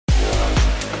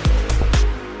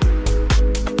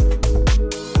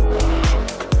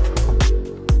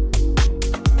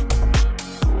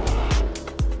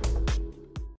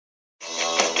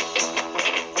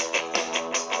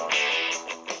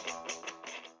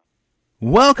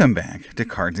Welcome back to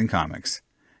Cards and Comics,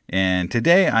 and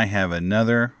today I have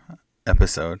another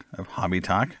episode of Hobby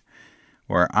Talk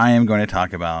where I am going to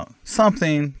talk about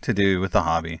something to do with the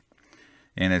hobby.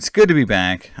 And it's good to be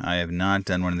back. I have not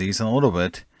done one of these in a little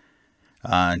bit.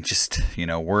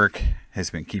 Work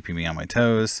has been keeping me on my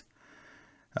toes.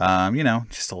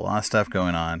 Just a lot of stuff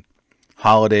going on.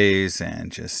 Holidays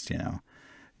and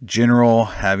general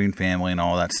having family and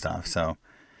all that stuff. So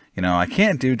I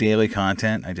can't do daily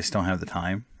content. I just don't have the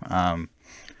time.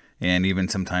 And even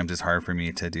sometimes it's hard for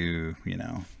me to do,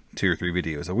 2 or 3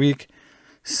 videos a week.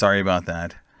 Sorry about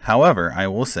that. However, I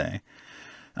will say,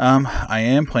 I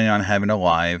am planning on having a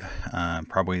live,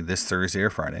 probably this Thursday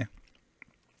or Friday.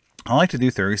 I like to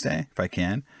do Thursday if I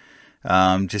can,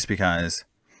 just because,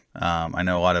 I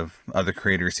know a lot of other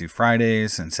creators do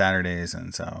Fridays and Saturdays.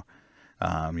 And so,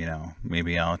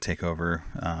 maybe I'll take over,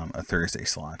 a Thursday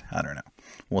slot. I don't know.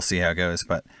 We'll see how it goes,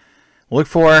 but look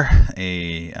for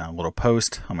a little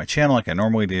post on my channel like I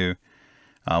normally do.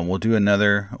 We'll do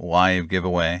another live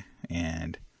giveaway,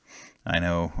 and I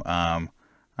know I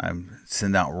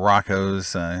sent out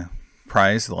Rocco's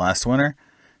prize the last winter.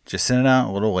 Just sent it out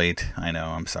a little late. I know,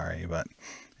 I'm sorry, but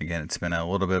again, it's been a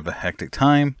little bit of a hectic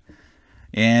time.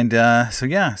 And so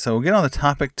we'll get on the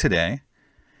topic today,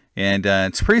 and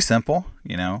it's pretty simple,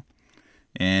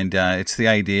 and it's the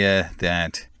idea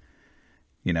that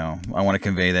I want to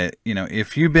convey that,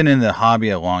 if you've been in the hobby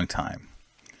a long time,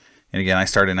 and again, I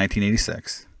started in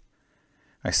 1986.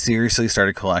 I seriously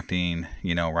started collecting,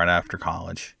 right after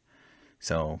college.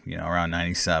 So, around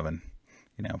 97.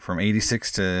 From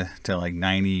 86 to like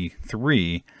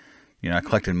 93, I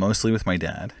collected mostly with my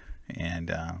dad.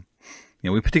 And,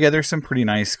 we put together some pretty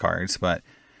nice cards. But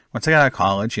once I got out of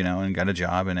college, and got a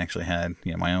job and actually had,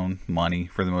 my own money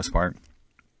for the most part,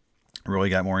 I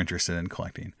really got more interested in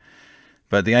collecting.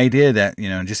 But the idea that,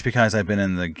 just because I've been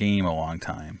in the game a long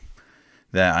time,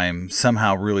 that I'm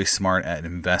somehow really smart at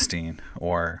investing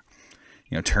or,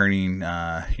 turning,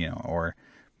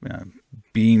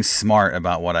 being smart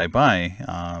about what I buy,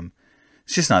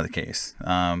 it's just not the case.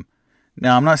 Now,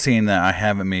 I'm not saying that I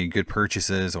haven't made good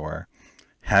purchases or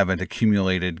haven't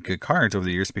accumulated good cards over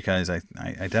the years, because I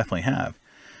definitely have.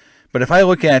 But if I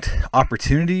look at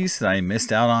opportunities that I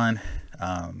missed out on,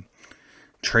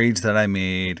 trades that I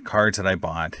made, cards that I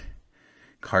bought,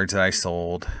 cards that I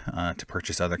sold to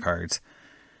purchase other cards,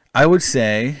 I would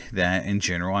say that in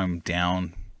general I'm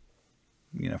down,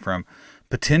 from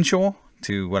potential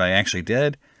to what I actually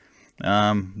did,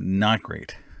 not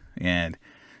great. And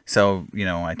so,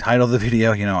 I titled the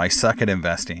video, I suck at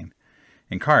investing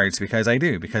in cards, because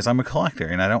I'm a collector,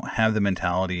 and I don't have the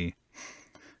mentality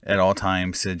at all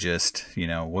times to just,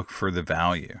 look for the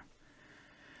value.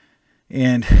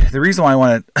 And the reason why I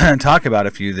want to talk about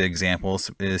a few of the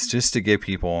examples is just to give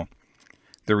people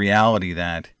the reality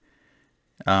that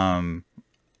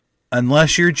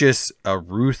unless you're just a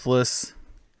ruthless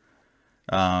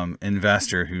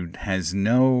investor who has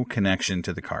no connection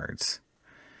to the cards,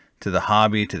 to the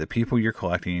hobby, to the people you're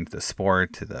collecting, to the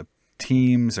sport, to the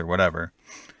teams or whatever,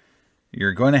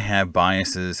 you're going to have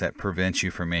biases that prevent you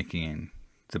from making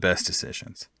the best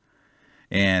decisions.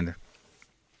 And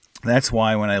that's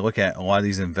why when I look at a lot of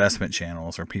these investment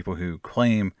channels or people who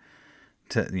claim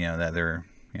to, that they're,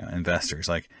 investors,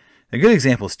 like a good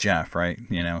example is Jeff, right?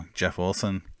 Jeff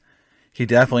Wilson, he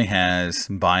definitely has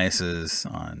biases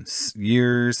on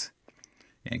years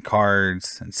and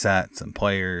cards and sets and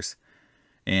players,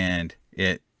 and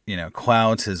it,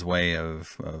 clouds his way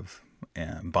of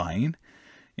buying.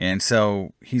 And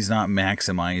so he's not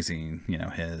maximizing,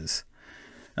 his,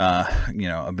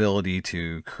 ability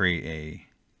to create a,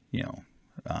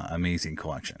 amazing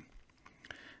collection,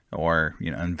 or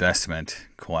investment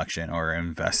collection, or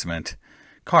investment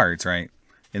cards, right?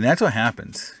 And that's what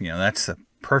happens. That's a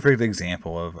perfect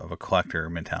example of a collector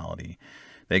mentality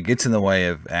that gets in the way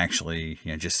of actually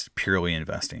just purely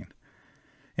investing.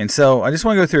 And so I just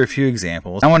want to go through a few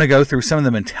examples. I want to go through some of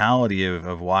the mentality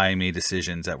of why I made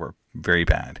decisions that were very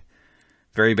bad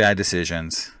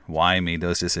decisions, why I made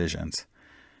those decisions,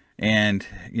 and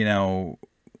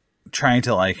trying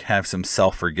to like have some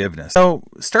self-forgiveness. So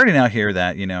starting out here,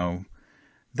 that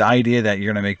the idea that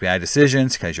you're going to make bad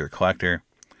decisions because you're a collector.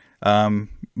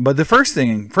 But the first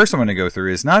I'm going to go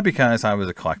through is not because I was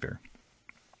a collector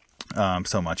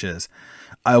so much as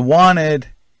I wanted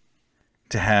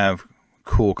to have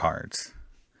cool cards.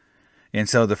 And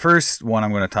so the first one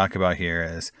I'm going to talk about here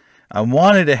is I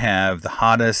wanted to have the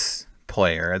hottest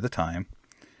player at the time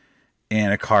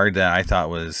and a card that I thought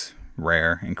was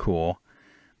rare and cool.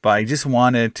 But I just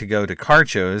wanted to go to card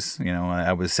shows,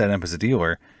 I was set up as a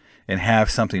dealer, and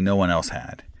have something no one else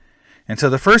had. And so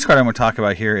the first card I'm going to talk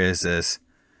about here is this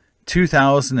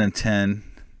 2010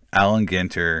 Allen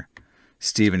Ginter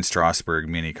Steven Strasburg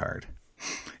mini card.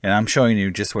 And I'm showing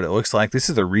you just what it looks like. This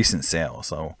is a recent sale.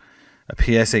 So a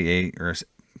PSA 8, or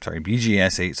sorry,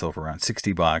 BGS 8 sold for around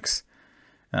 $60.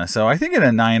 So I think at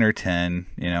a 9 or 10,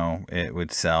 you know, it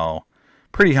would sell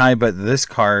pretty high. But this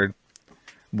card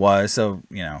was, so,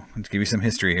 you know, to give you some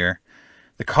history here.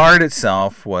 The card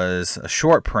itself was a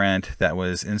short print that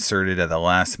was inserted at the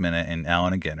last minute in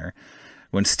Allen and Ginter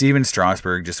when Steven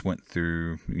Strasburg just went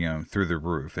through, you know, through the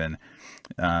roof. And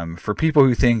for people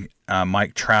who think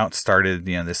Mike Trout started,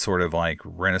 you know, this sort of like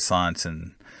renaissance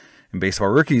in baseball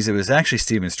rookies, it was actually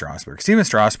Steven Strasburg. Steven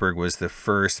Strasburg was the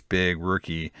first big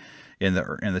rookie in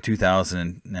the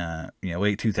 2000, you know,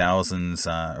 late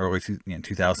 2000s, early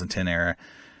 2010 era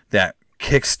that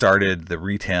kick-started the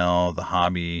retail, the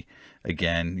hobby.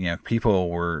 Again, you know, people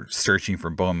were searching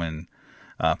for Bowman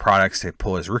products to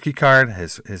pull his rookie card.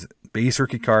 His base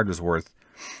rookie card was worth,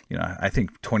 you know, I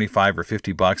think $25 or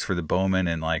 $50 for the Bowman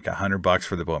and like $100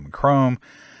 for the Bowman Chrome.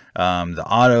 The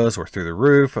autos were through the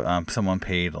roof. Someone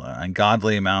paid an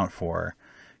ungodly amount for,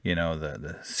 you know,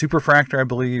 the Superfractor, I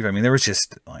believe. I mean, there was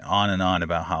just like on and on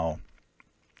about how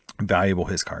valuable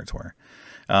his cards were.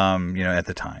 You know, at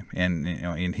the time, and you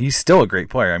know, and he's still a great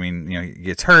player. I mean, you know, he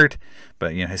gets hurt,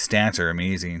 but you know, his stats are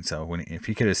amazing. So if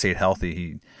he could have stayed healthy,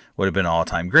 he would have been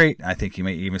all-time great. I think he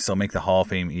may even still make the Hall of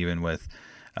Fame even with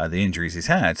the injuries he's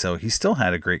had. So he still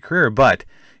had a great career, but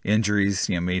injuries,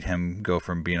 you know, made him go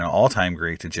from being an all-time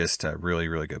great to just a really,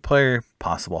 really good player,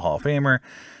 possible Hall of Famer.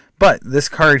 But this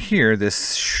card here, this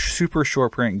super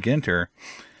short print Ginter,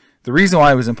 the reason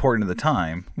why it was important at the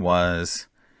time was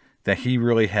that he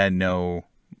really had no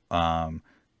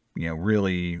you know,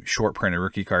 really short printed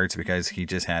rookie cards, because he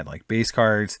just had like base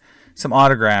cards, some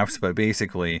autographs, but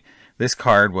basically this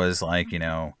card was like, you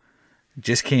know,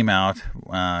 just came out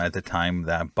at the time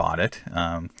that I bought it.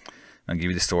 I'll give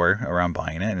you the story around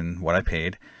buying it and what I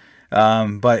paid.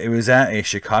 But it was at a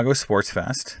Chicago Sports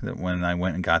Fest that when I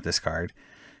went and got this card.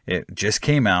 It just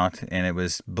came out and it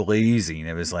was blazing.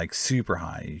 It was like super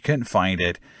high. You couldn't find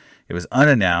it. It was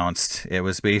unannounced. It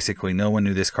was basically no one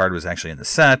knew this card was actually in the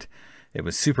set. It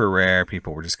was super rare.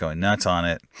 People were just going nuts on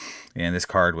it. And this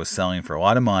card was selling for a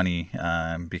lot of money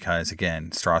because,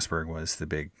 again, Strasburg was the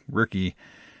big rookie.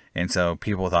 And so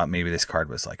people thought maybe this card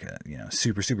was like a, you know,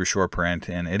 super, super short print.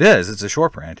 And it is. It's a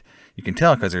short print. You can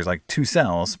tell because there's like 2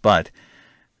 cells. But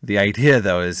the idea,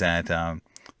 though, is that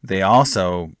they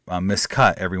also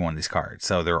miscut every one of these cards.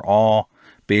 So they're all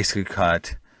basically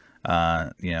cut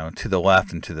you know, to the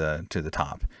left and to the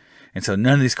top. And so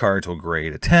none of these cards will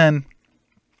grade a 10.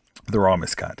 They're all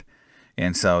miscut.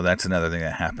 And so that's another thing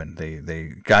that happened.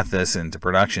 They got this into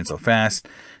production so fast,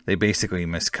 they basically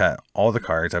miscut all the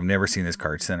cards. I've never seen this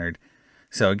card centered.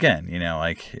 So again, you know,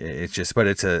 like it's just, but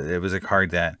it was a card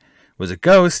that was a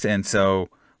ghost. And so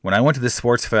when I went to the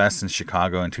Sports Fest in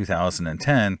Chicago in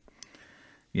 2010,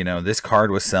 you know, this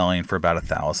card was selling for about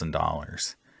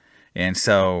 $1,000. And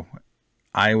so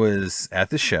I was at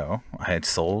the show. I had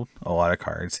sold a lot of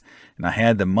cards and I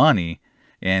had the money.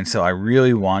 And so I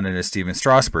really wanted a Steven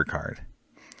Strasburg card.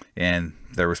 And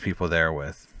there was people there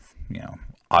with, you know,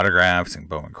 autographs and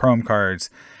Bowman Chrome cards.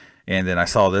 And then I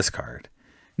saw this card.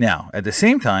 Now, at the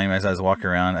same time, as I was walking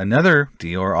around, another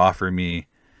dealer offered me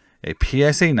a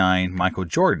PSA 9 Michael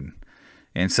Jordan.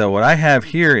 And so what I have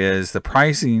here is the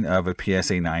pricing of a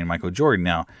PSA 9 Michael Jordan.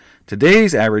 Now,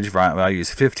 today's average value is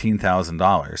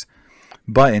 $15,000.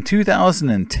 But in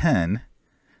 2010,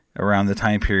 around the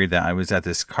time period that I was at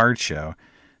this card show,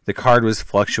 the card was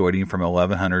fluctuating from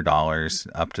 $1,100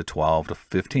 up to $1,200 to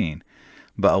 $1,500.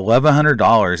 But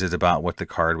 $1,100 is about what the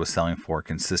card was selling for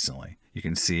consistently. You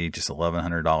can see just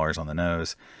 $1,100 on the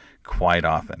nose quite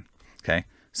often. Okay,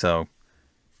 so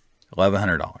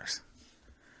 $1,100.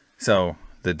 So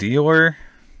the dealer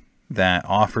that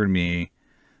offered me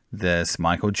this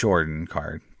Michael Jordan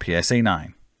card, PSA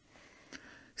 9,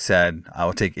 said, I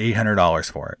will take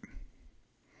 $800 for it.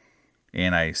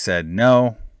 And I said,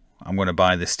 no, I'm going to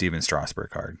buy this Steven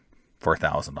Strasburg card for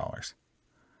 $1,000.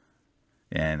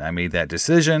 And I made that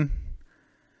decision,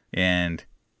 and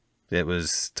it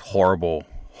was horrible,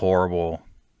 horrible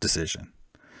decision.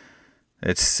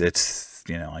 It's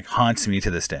you know, like haunts me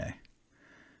to this day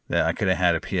that I could have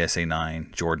had a PSA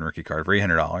 9 Jordan rookie card for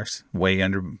 $800, way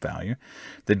under value.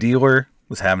 The dealer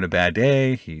was having a bad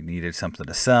day. He needed something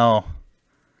to sell,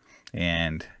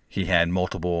 and he had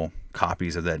multiple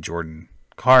copies of that Jordan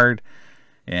card.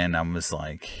 And I was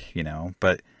like, you know,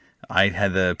 but I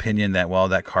had the opinion that, well,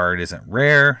 that card isn't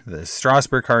rare. The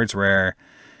Strasburg card's rare.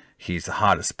 He's the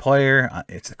hottest player.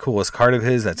 It's the coolest card of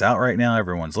his that's out right now.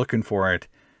 Everyone's looking for it.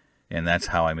 And that's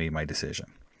how I made my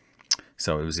decision.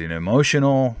 So it was an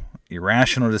emotional,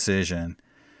 irrational decision,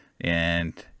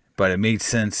 but it made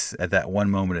sense at that one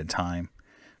moment in time.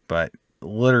 But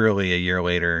literally a year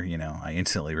later, I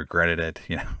instantly regretted it.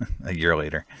 A year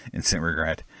later, instant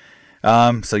regret.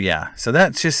 So yeah, so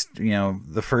that's just,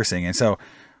 the first thing. And so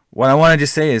what I want to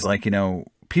just say is, like,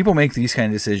 people make these kind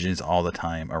of decisions all the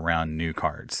time around new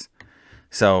cards.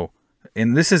 So,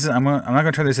 and this is, I'm not going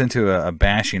to turn this into a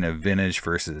bashing of vintage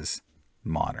versus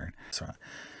modern.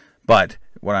 But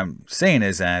what I'm saying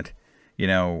is that,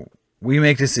 we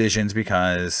make decisions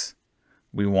because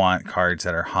we want cards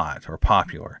that are hot or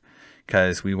popular,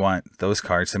 because we want those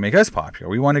cards to make us popular.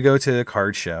 We want to go to a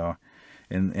card show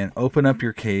and open up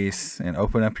your case and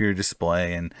open up your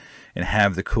display and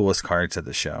have the coolest cards at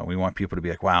the show. We want people to be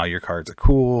like, wow, your cards are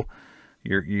cool.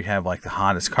 You have like the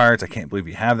hottest cards. I can't believe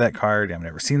you have that card. I've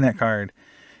never seen that card.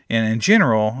 And in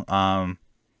general,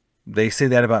 they say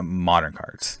that about modern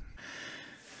cards.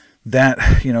 That,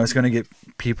 is going to get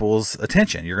people's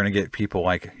attention. You're going to get people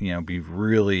like, be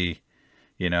really,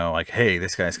 like, hey,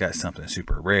 this guy's got something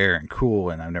super rare and cool,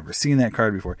 and I've never seen that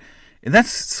card before. And that's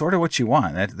sort of what you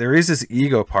want. That there is this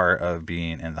ego part of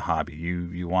being in the hobby.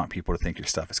 You want people to think your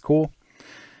stuff is cool.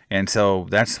 And so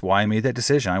that's why I made that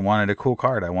decision. I wanted a cool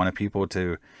card. I wanted people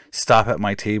to stop at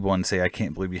my table and say, I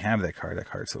can't believe you have that card. That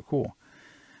card's so cool.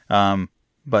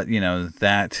 But,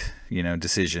 that,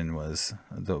 decision was,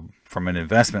 from an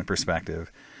investment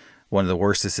perspective, one of the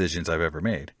worst decisions I've ever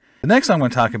made. The next one I'm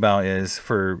going to talk about is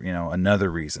for, another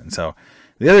reason. So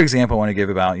the other example I want to give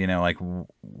about, like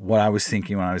what I was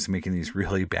thinking when I was making these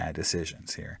really bad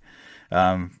decisions here.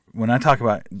 When I talk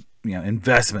about,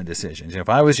 investment decisions, if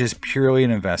I was just purely an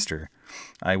investor,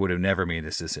 I would have never made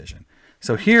this decision.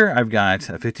 So here I've got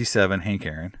a 57 Hank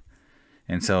Aaron.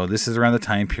 And so this is around the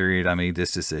time period I made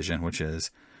this decision, which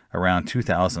is around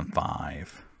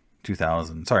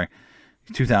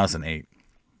 2008.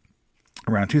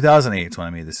 Around 2008 is when I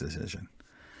made this decision.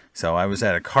 So I was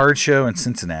at a card show in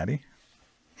Cincinnati,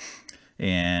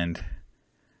 and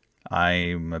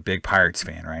I'm a big Pirates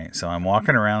fan, right? So I'm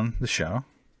walking around the show,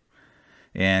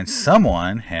 and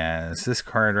someone has this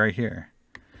card right here.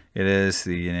 It is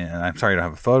I'm sorry I don't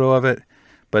have a photo of it,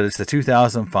 but it's the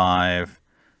 2005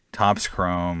 Topps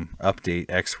Chrome Update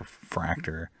X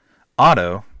Refractor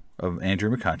Auto of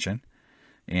Andrew McCutchen,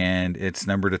 and it's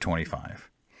numbered to 25.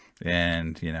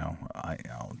 And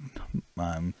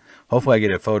hopefully I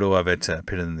get a photo of it to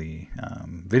put in the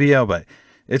video, but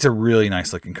it's a really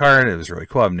nice looking card. It was really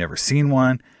cool. I've never seen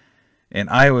one, and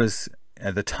I was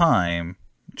at the time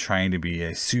trying to be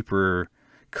a super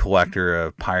collector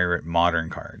of pirate modern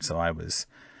cards. So I was,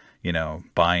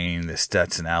 buying the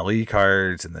Stetson Ali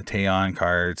cards and the Tayon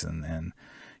cards and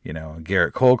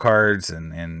Garrett Cole cards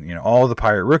and all the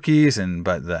pirate rookies,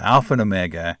 but the alpha and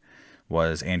omega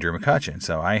was Andrew McCutchen.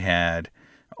 So I had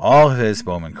all of his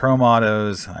Bowman Chrome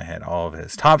autos. I had all of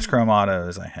his Topps Chrome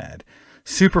autos. I had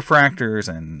Superfractors,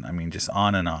 and just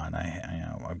on and on.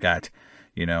 I've got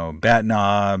bat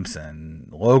knobs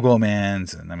and logo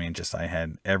mans, and I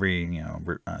had every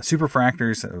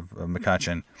Superfractors of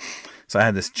McCutchen. So I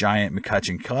had this giant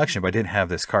McCutchen collection, but I didn't have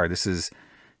this card. This is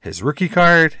his rookie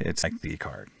card. It's like the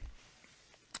card.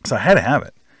 So I had to have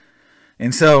it.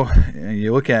 And so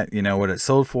you look at, what it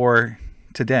sold for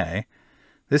today.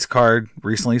 This card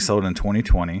recently sold in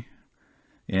 2020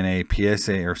 in a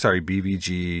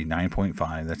BVG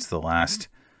 9.5. That's the last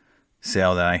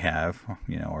sale that I have,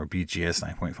 or BGS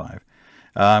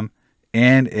 9.5.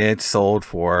 And it sold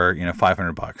for,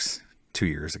 $500 2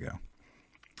 years ago.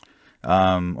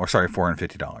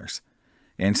 $450.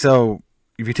 And so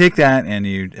if you take that and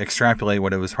you extrapolate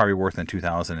what it was probably worth in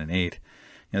 2008,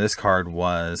 this card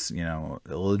was,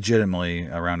 legitimately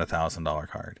around $1,000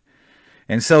 card.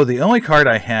 And so the only card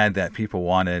I had that people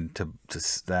wanted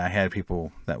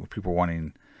people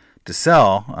wanting to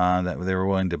sell, that they were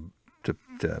willing to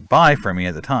buy from me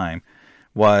at the time,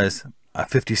 was a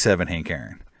 57 Hank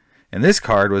Aaron. And this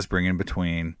card was bringing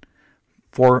between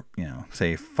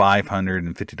say $550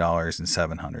 and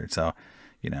 $700. So,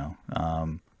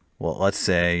 let's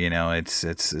say,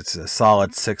 it's a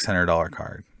solid $600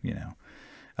 card,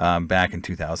 back in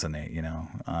 2008,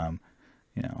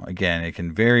 again, it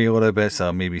can vary a little bit.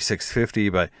 So maybe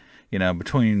 $650, but,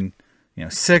 between,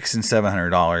 $600 and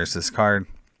 $700, this card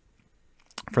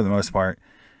for the most part,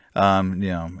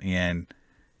 and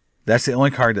that's the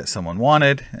only card that someone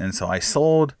wanted. And so I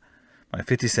sold my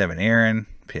 57 Aaron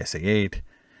PSA 8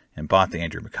 and bought the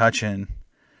Andrew McCutchen.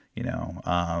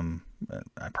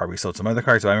 I probably sold some other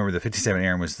cards, but I remember the 57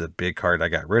 Aaron was the big card I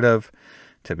got rid of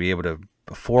to be able to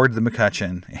afford the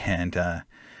McCutchen. And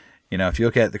You know, if you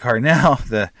look at the card now,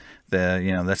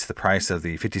 that's the price of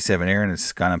the 57 Aaron.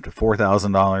 It's gone up to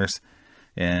 $4,000,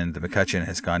 and the McCutcheon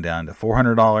has gone down to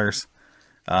 $400.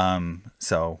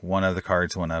 So one of the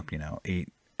cards went up,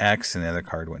 8x, and the other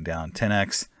card went down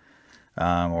 10x,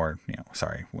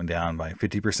 went down by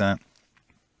 50%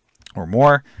 or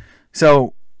more.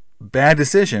 So bad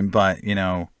decision, but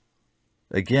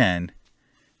again,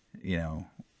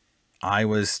 I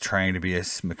was trying to be a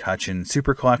McCutcheon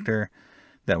super collector.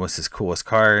 That was his coolest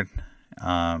card.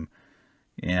 And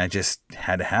I just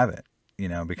had to have it,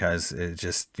 because it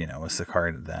just, was the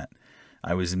card that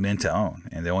I was meant to own.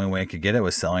 And the only way I could get it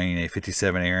was selling a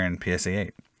 57 Aaron PSA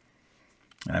 8.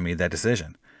 And I made that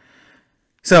decision.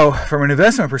 So from an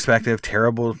investment perspective,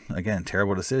 terrible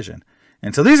decision.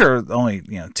 And so these are only,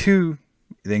 two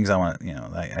things I want,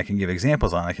 I can give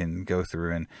examples on. I can go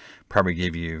through and probably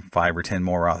give you 5 or 10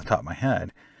 more off the top of my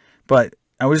head. But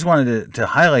I just wanted to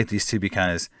highlight these two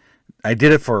because I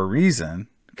did it for a reason,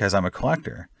 because I'm a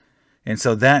collector. And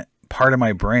so that part of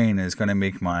my brain is going to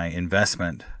make my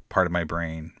investment part of my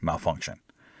brain malfunction.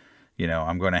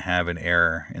 I'm going to have an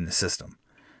error in the system.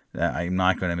 I'm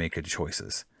not going to make good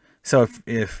choices. So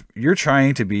if you're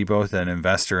trying to be both an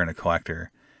investor and a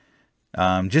collector,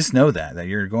 just know that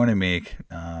you're going to make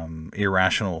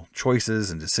irrational choices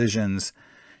and decisions.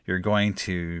 You're going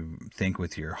to think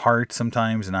with your heart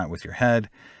sometimes, not with your head.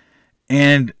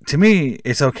 And to me,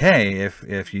 it's okay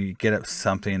if you get up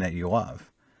something that you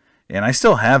love. And I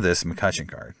still have this McCutcheon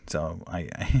card, so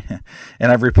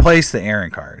and I've replaced the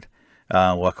Aaron card,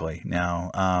 luckily.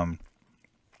 Now,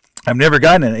 I've never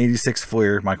gotten an 86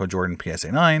 Fleer Michael Jordan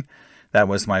PSA 9. That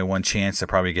was my one chance to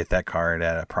probably get that card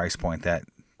at a price point that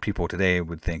people today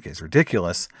would think is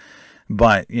ridiculous.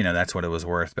 But, that's what it was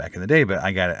worth back in the day. But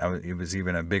I got it. It was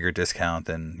even a bigger discount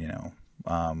than,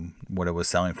 what it was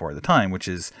selling for at the time, which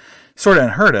is sort of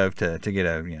unheard of to get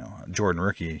a, Jordan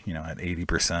rookie, at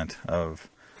 80% of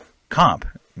comp,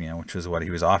 which was what he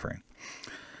was offering.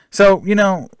 So,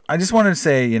 I just wanted to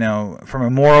say, from a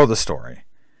moral of the story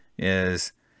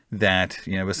is that,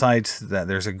 besides that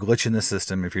there's a glitch in the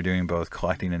system if you're doing both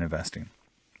collecting and investing,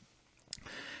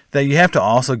 that you have to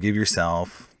also give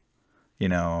yourself,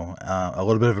 a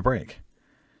little bit of a break.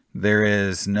 There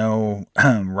is no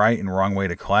right and wrong way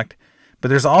to collect, but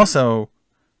there's also,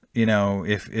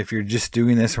 if you're just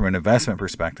doing this from an investment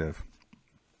perspective,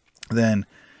 then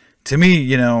to me,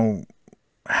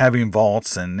 having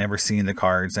vaults and never seeing the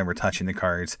cards, never touching the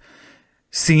cards,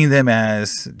 seeing them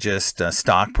as just a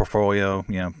stock portfolio,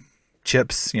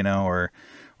 chips, or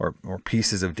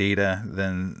pieces of data,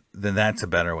 then that's a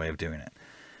better way of doing it.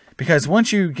 Because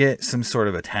once you get some sort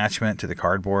of attachment to the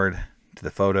cardboard, to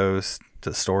the photos, to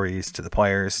the stories, to the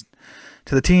players,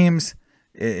 to the teams,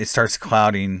 it starts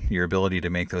clouding your ability to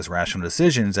make those rational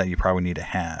decisions that you probably need to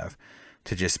have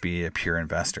to just be a pure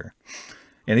investor.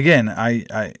 And again,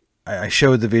 I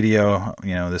showed the video,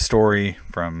 the story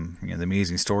from the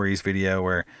Amazing Stories video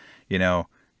where,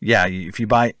 if you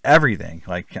buy everything,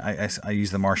 like I use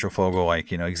the Marshall Fogel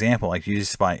example, like you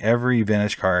just buy every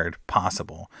vintage card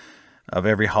possible of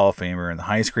every Hall of Famer in the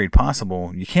highest grade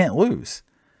possible, you can't lose.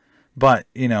 But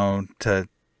to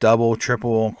double,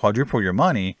 triple, quadruple your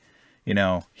money,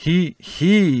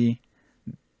 he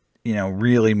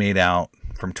really made out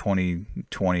from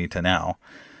 2020 to now,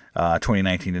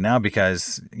 2019 to now,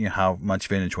 because how much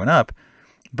vintage went up.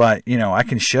 But I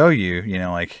can show you,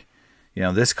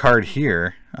 this card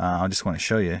here. I just want to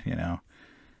show you,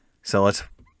 So let's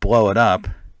blow it up.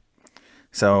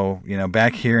 So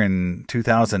back here in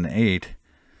 2008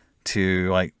 to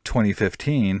like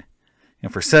 2015,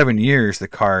 for 7 years the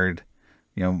card,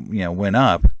 went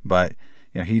up, but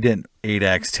he didn't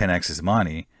 8x, 10x his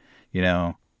money,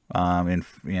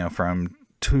 from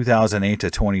 2008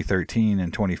 to 2013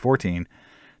 and 2014,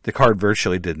 the card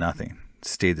virtually did nothing,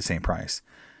 stayed the same price.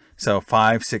 So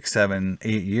 5, 6, 7,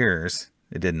 8 years,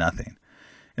 it did nothing.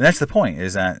 And that's the point,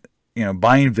 is that,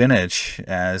 buying vintage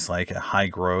as like a high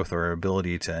growth or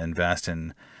ability to invest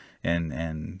in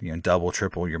and double,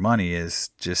 triple your money is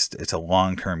just, it's a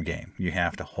long-term game. You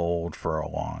have to hold for a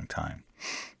long time.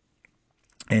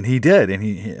 And he did, and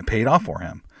it paid off for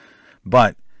him.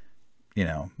 But,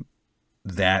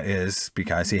 that is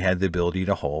because he had the ability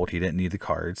to hold. He didn't need the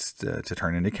cards to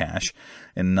turn into cash.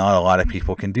 And not a lot of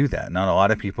people can do that. Not a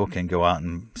lot of people can go out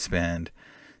and spend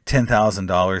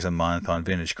 $10,000 a month on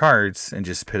vintage cards and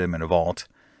just put them in a vault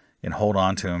and hold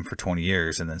on to them for 20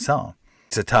 years and then sell them.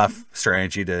 It's a tough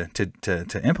strategy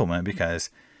to implement,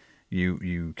 because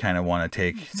you kind of want to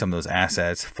take some of those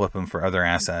assets, flip them for other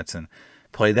assets, and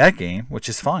play that game, which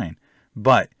is fine.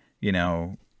 But,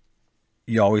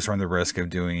 you always run the risk of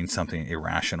doing something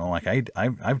irrational like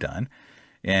I've done.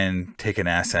 and take an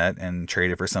asset and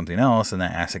trade it for something else, and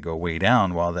that asset go way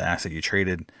down while the asset you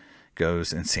traded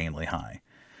goes insanely high.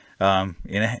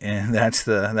 And that's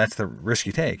the risk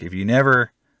you take. If you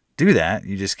never do that,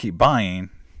 you just keep buy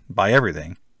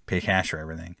everything, pay cash for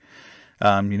everything.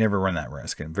 You never run that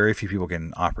risk, and very few people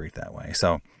can operate that way.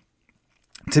 So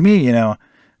to me,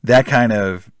 that kind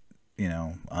of,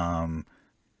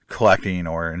 collecting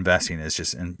or investing is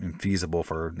just infeasible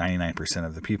for 99%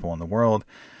 of the people in the world.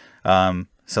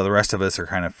 So the rest of us are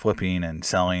kind of flipping and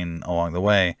selling along the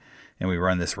way, and we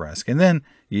run this risk. And then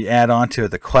you add on to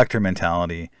it the collector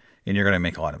mentality, and you're going to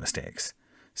make a lot of mistakes.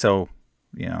 So,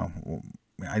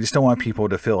 I just don't want people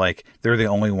to feel like they're the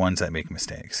only ones that make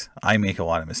mistakes. I make a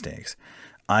lot of mistakes.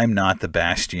 I'm not the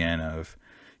bastion of,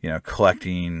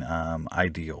 collecting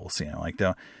ideals.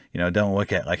 Don't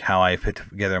look at like how I put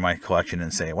together my collection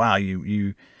and say, wow,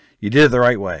 you did it the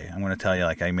right way. I'm going to tell you,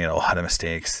 like, I made a lot of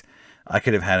mistakes. I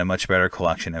could have had a much better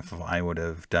collection if I would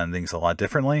have done things a lot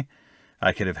differently.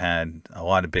 I could have had a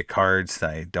lot of big cards that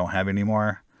I don't have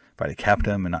anymore if I'd have kept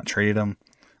them and not traded them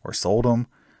or sold them.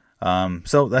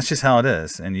 So that's just how it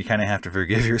is. And you kind of have to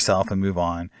forgive yourself and move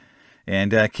on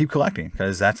and keep collecting,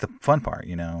 because that's the fun part,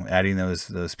 adding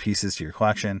those pieces to your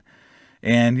collection.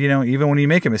 And, even when you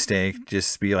make a mistake,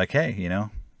 just be like, hey,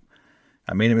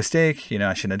 I made a mistake,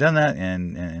 I shouldn't have done that,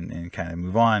 and kind of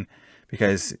move on.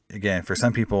 Because again, for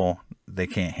some people, they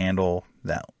can't handle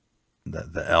that,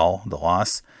 the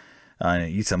loss, and it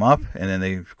eats them up, and then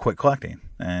they quit collecting.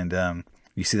 And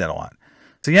you see that a lot.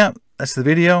 So yeah, that's the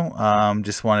video.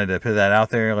 Just wanted to put that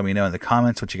out there. Let me know in the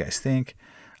comments what you guys think.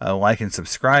 Like and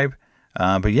subscribe.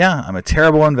 But yeah, I'm a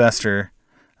terrible investor,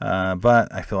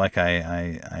 but I feel like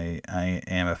I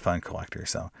am a fun collector.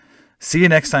 So see you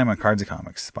next time on Cards and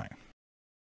Comics. Bye.